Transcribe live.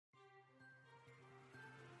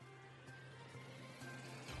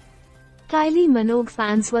Kylie Minogue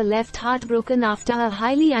fans were left heartbroken after her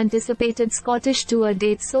highly anticipated Scottish tour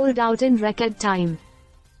date sold out in record time.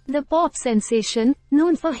 The pop sensation,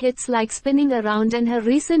 known for hits like Spinning Around and her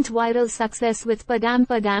recent viral success with Padam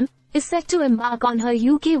Padam, is set to embark on her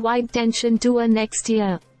UK-wide Tension tour next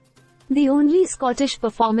year. The only Scottish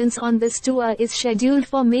performance on this tour is scheduled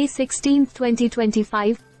for May 16,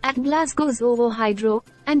 2025, at Glasgow's OVO Hydro,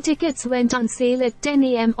 and tickets went on sale at 10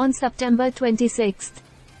 AM on September 26.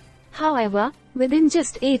 However, within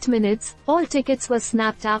just 8 minutes, all tickets were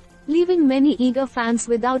snapped up, leaving many eager fans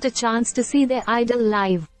without a chance to see their idol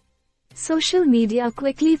live. Social media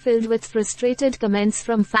quickly filled with frustrated comments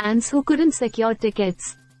from fans who couldn't secure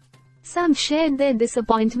tickets. Some shared their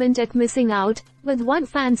disappointment at missing out, with one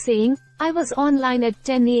fan saying, "I was online at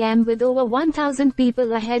 10 AM with over 1,000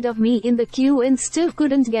 people ahead of me in the queue and still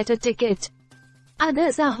couldn't get a ticket."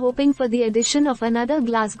 Others are hoping for the addition of another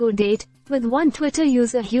Glasgow date, with one Twitter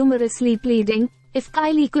user humorously pleading, "If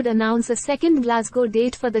Kylie could announce a second Glasgow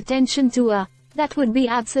date for the Tension tour, that would be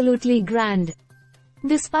absolutely grand."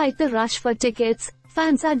 Despite the rush for tickets,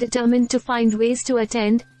 fans are determined to find ways to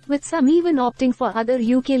attend, with some even opting for other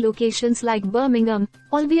UK locations like Birmingham,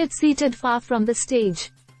 albeit seated far from the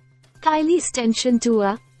stage. Kylie's Tension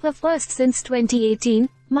tour, her first since 2018,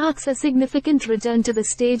 marks a significant return to the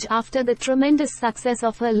stage after the tremendous success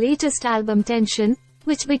of her latest album Tension,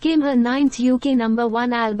 which became her 9th UK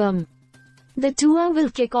 #1 album. The tour will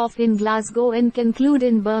kick off in Glasgow and conclude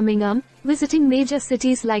in Birmingham, visiting major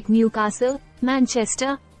cities like Newcastle,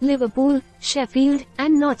 Manchester, Liverpool, Sheffield,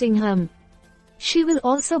 and Nottingham. She will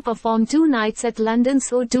also perform 2 nights at London's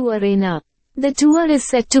O2 Arena. The tour is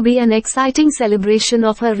set to be an exciting celebration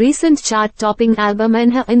of her recent chart-topping album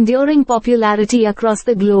and her enduring popularity across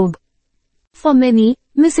the globe. For many,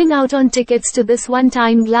 missing out on tickets to this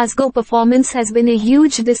one-time Glasgow performance has been a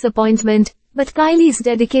huge disappointment, but Kylie's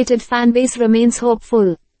dedicated fanbase remains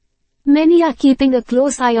hopeful. Many are keeping a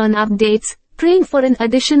close eye on updates, praying for an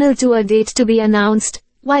additional tour date to be announced,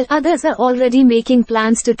 while others are already making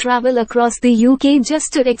plans to travel across the UK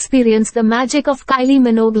just to experience the magic of Kylie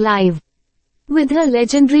Minogue live. With her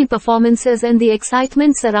legendary performances and the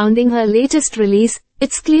excitement surrounding her latest release,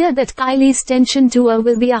 it's clear that Kylie's Tension tour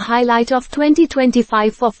will be a highlight of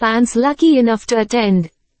 2025 for fans lucky enough to attend.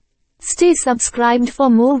 Stay subscribed for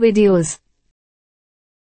more videos.